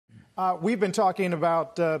We've been talking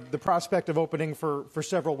about the prospect of opening for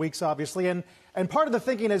several weeks, obviously, and part of the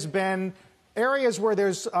thinking has been areas where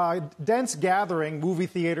there's dense gathering, movie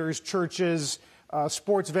theaters, churches,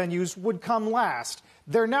 sports venues, would come last.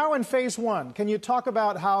 They're now in phase one. Can you talk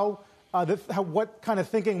about what kind of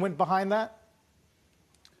thinking went behind that?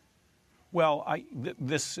 Well,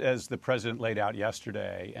 this, as the president laid out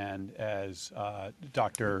yesterday, and as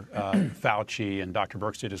Dr. Fauci and Dr.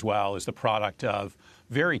 Birx did as well, is the product of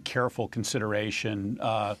very careful consideration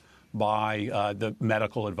by the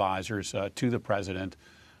medical advisors to the president,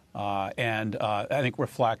 and I think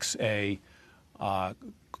reflects a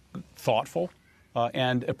thoughtful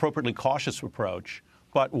and appropriately cautious approach,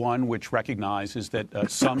 but one which recognizes that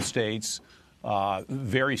some states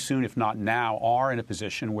very soon, if not now, are in a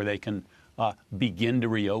position where they can begin to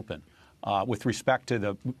reopen. With respect to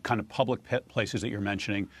the kind of public places that you're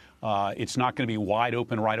mentioning, it's not going to be wide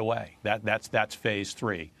open right away. That's phase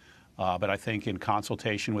three. But I think in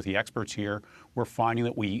consultation with the experts here, we're finding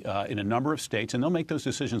that we, in a number of states, and they'll make those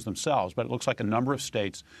decisions themselves, but it looks like a number of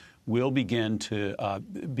states will begin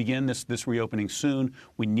this reopening soon.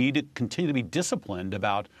 We need to continue to be disciplined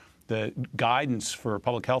about the guidance for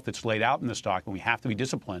public health that's laid out in this document. We have to be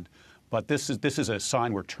disciplined. But this is a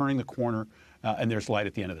sign we're turning the corner, and there's light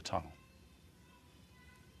at the end of the tunnel.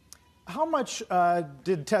 How much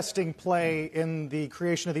did testing play in the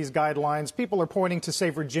creation of these guidelines? People are pointing to, say,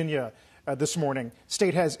 Virginia this morning.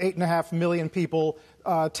 State has 8.5 million people.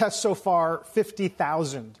 Tests so far,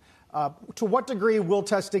 50,000. To what degree will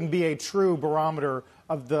testing be a true barometer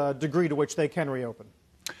of the degree to which they can reopen?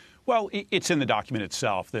 Well, it's in the document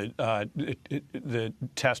itself that the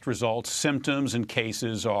test results, symptoms, and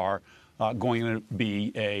cases are going to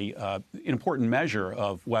be an important measure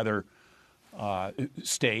of whether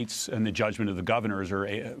states and the judgment of the governors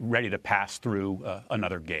are ready to pass through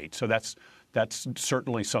another gate. So that's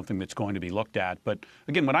certainly something that's going to be looked at. But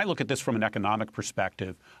again, when I look at this from an economic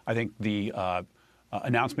perspective, I think the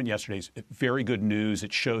announcement yesterday is very good news.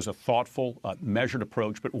 It shows a thoughtful, measured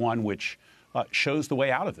approach, but one which shows the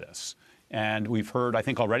way out of this. And we've heard, I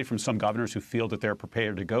think, already from some governors who feel that they're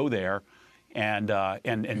prepared to go there. And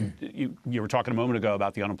you were talking a moment ago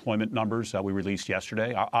about the unemployment numbers we released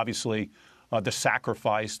yesterday. Obviously, the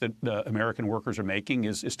sacrifice that the American workers are making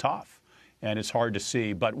is tough, and it's hard to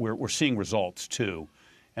see. But we're seeing results too,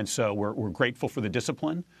 and so we're grateful for the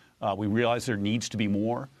discipline. We realize there needs to be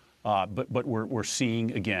more, but we're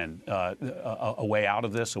seeing again a way out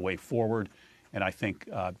of this, a way forward, and I think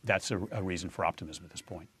that's a reason for optimism at this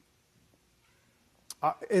point.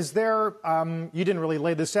 Is there, you didn't really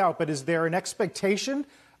lay this out, but is there an expectation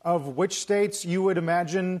of which states you would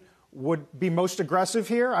imagine would be most aggressive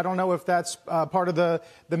here? I don't know if that's part of the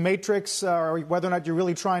matrix or whether or not you're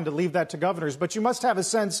really trying to leave that to governors, but you must have a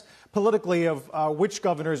sense politically of which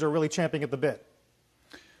governors are really champing at the bit.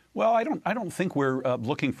 Well, I don't think we're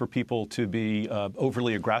looking for people to be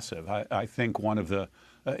overly aggressive. I think one of the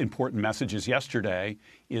important messages yesterday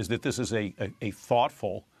is that this is a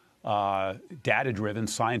thoughtful, data-driven,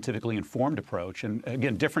 scientifically informed approach. And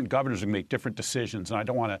again, different governors can make different decisions, and I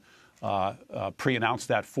don't want to pre-announce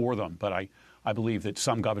that for them. But I believe that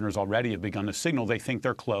some governors already have begun to signal they think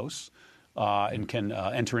they're close and can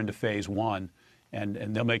enter into phase one, and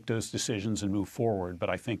they'll make those decisions and move forward.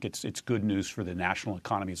 But I think it's good news for the national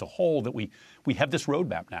economy as a whole that we have this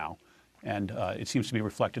roadmap now, and it seems to be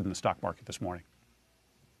reflected in the stock market this morning.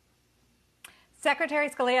 Secretary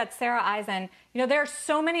Scalia, it's Sarah Eisen. You know, there are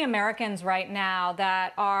so many Americans right now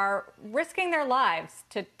that are risking their lives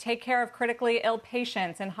to take care of critically ill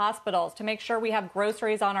patients in hospitals, to make sure we have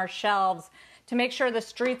groceries on our shelves, to make sure the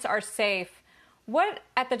streets are safe. What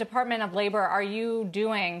at the Department of Labor are you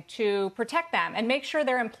doing to protect them and make sure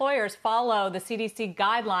their employers follow the CDC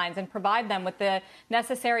guidelines and provide them with the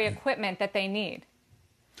necessary equipment that they need?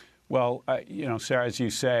 Well, you know, Sarah, as you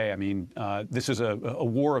say, I mean, this is a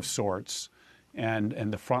war of sorts.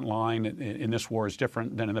 And the front line in this war is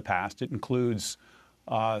different than in the past. It includes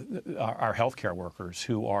our healthcare workers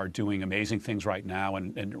who are doing amazing things right now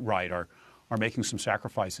and are making some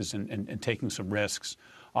sacrifices and taking some risks.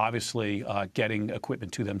 Obviously, getting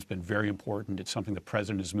equipment to them has been very important. It's something the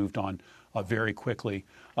president has moved on very quickly.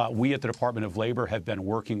 We at the Department of Labor have been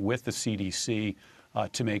working with the CDC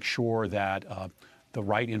to make sure that the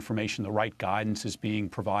right information, the right guidance is being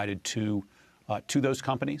provided to those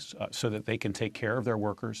companies so that they can take care of their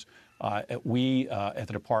workers. We at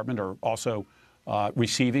the department are also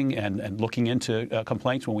receiving and looking into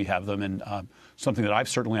complaints when we have them. And something that I've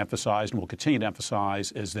certainly emphasized and will continue to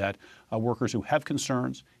emphasize is that workers who have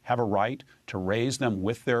concerns have a right to raise them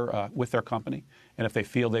with their company. And if they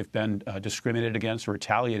feel they've been discriminated against or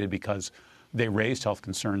retaliated because they raised health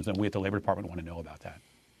concerns, then we at the Labor Department want to know about that.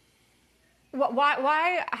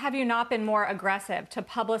 Why have you not been more aggressive to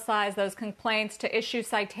publicize those complaints, to issue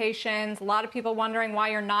citations? A lot of people wondering why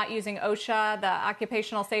you're not using OSHA, the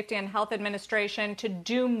Occupational Safety and Health Administration, to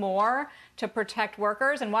do more to protect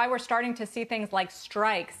workers, and why we're starting to see things like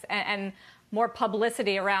strikes and more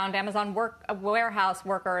publicity around Amazon warehouse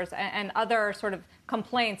workers and other sort of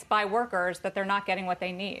complaints by workers that they're not getting what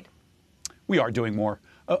they need. We are doing more.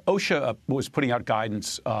 OSHA was putting out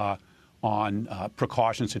guidance on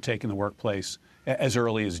precautions to take in the workplace as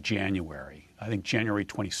early as January. I think January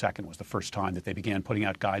 22nd was the first time that they began putting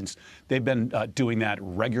out guidance. They've been doing that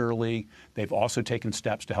regularly. They've also taken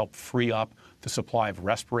steps to help free up the supply of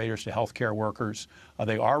respirators to healthcare workers.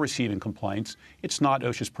 They are receiving complaints. It's not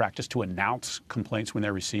OSHA's practice to announce complaints when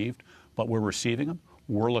they're received, but we're receiving them.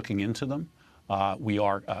 We're looking into them. We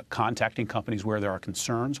are contacting companies where there are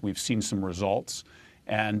concerns. We've seen some results.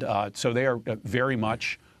 And so they are very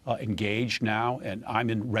much engaged now, and I'm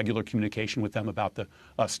in regular communication with them about the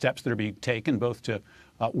steps that are being taken, both to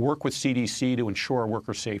work with CDC to ensure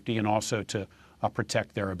worker safety and also to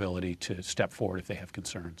protect their ability to step forward if they have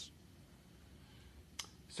concerns.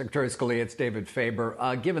 Secretary Scalia, it's David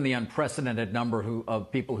Faber. Given the unprecedented number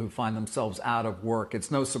of people who find themselves out of work, it's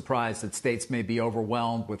no surprise that states may be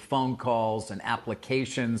overwhelmed with phone calls and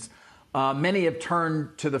applications. Many have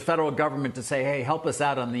turned to the federal government to say, hey, help us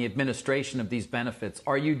out on the administration of these benefits.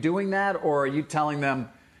 Are you doing that, or are you telling them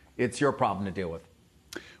it's your problem to deal with?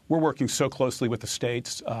 We're working so closely with the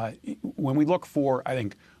states. When we look for, I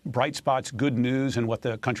think, bright spots, good news, and what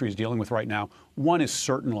the country is dealing with right now, one is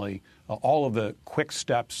certainly all of the quick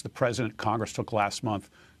steps the President and Congress took last month,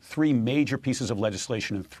 3 major pieces of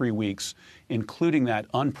legislation in 3 weeks, including that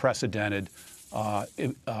unprecedented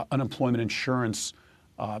unemployment insurance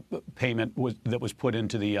payment that was put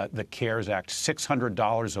into the CARES Act,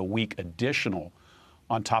 $600 a week additional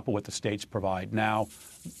on top of what the states provide. Now,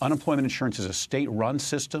 unemployment insurance is a state-run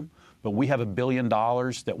system, but we have $1 billion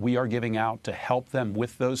that we are giving out to help them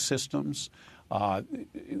with those systems. I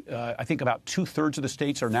think about 2/3 of the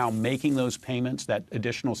states are now making those payments, that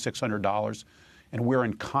additional $600, and we're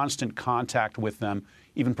in constant contact with them,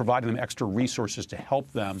 even providing them extra resources to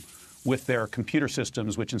help them with their computer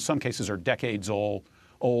systems, which in some cases are decades old.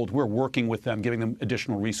 We're working with them, giving them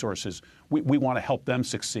additional resources. We want to help them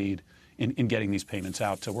succeed in getting these payments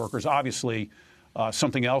out to workers. Obviously,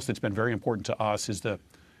 something else that's been very important to us is the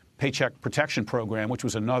Paycheck Protection Program, which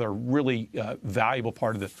was another really valuable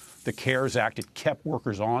part of the CARES Act. It kept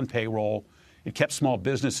workers on payroll. It kept small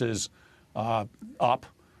businesses up.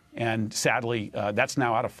 And sadly, that's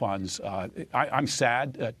now out of funds. I'm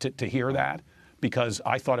sad to hear that, because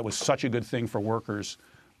I thought it was such a good thing for workers.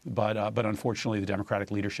 But unfortunately, the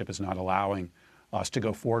Democratic leadership is not allowing us to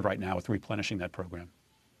go forward right now with replenishing that program.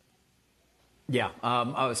 Yeah.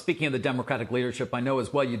 Speaking of the Democratic leadership, I know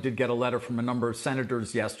as well you did get a letter from a number of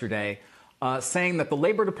senators yesterday saying that the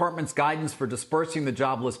Labor Department's guidance for dispersing the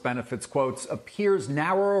jobless benefits, quotes, appears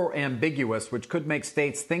narrow or ambiguous, which could make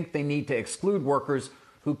states think they need to exclude workers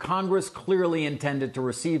who Congress clearly intended to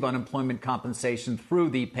receive unemployment compensation through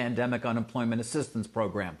the Pandemic Unemployment Assistance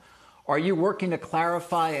Program. Are you working to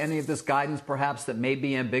clarify any of this guidance, perhaps, that may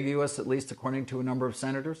be ambiguous, at least according to a number of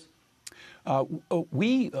senators?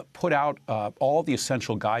 We put out all the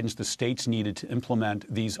essential guidance the states needed to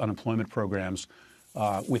implement these unemployment programs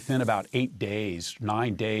within about 8 days,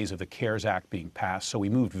 9 days of the CARES Act being passed. So we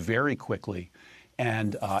moved very quickly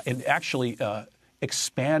and actually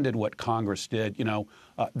expanded what Congress did. You know,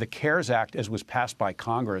 the CARES Act, as was passed by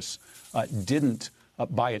Congress, didn't,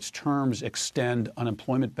 by its terms, extend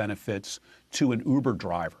unemployment benefits to an Uber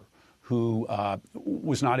driver who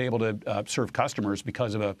was not able to serve customers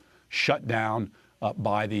because of a shutdown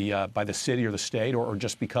by the city or the state, or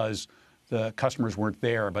just because the customers weren't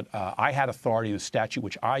there. But I had authority in the statute,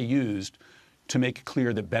 which I used, to make it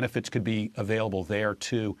clear that benefits could be available there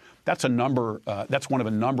too. That's a number. That's one of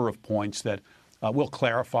a number of points that we'll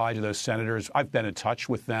clarify to those senators. I've been in touch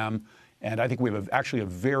with them, and I think we have actually a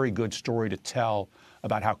very good story to tell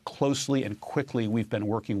about how closely and quickly we've been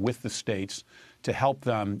working with the states to help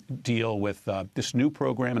them deal with this new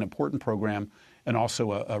program, an important program, and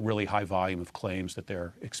also a really high volume of claims that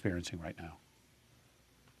they're experiencing right now.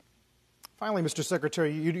 Finally, Mr.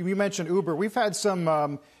 Secretary, you mentioned Uber. We've had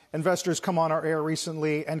some investors come on our air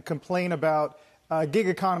recently and complain about gig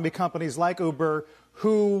economy companies like Uber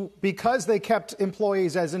who, because they kept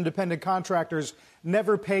employees as independent contractors,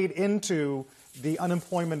 never paid into the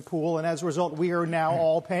unemployment pool. And as a result, we are now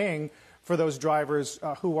all paying for those drivers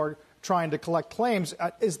who are trying to collect claims.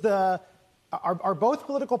 Are both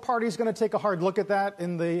political parties going to take a hard look at that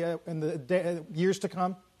in the years to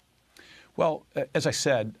come? Well, as I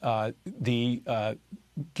said, the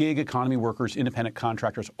gig economy workers, independent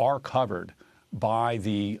contractors are covered by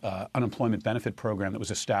the unemployment benefit program that was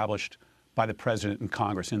established by the President and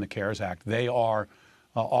Congress in the CARES Act. They are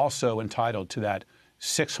also entitled to that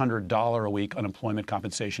 $600 a week unemployment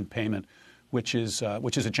compensation payment, which is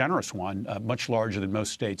a generous one, much larger than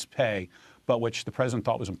most states pay, but which the President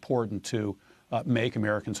thought was important to make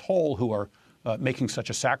Americans whole who are making such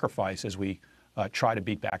a sacrifice as we try to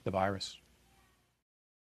beat back the virus.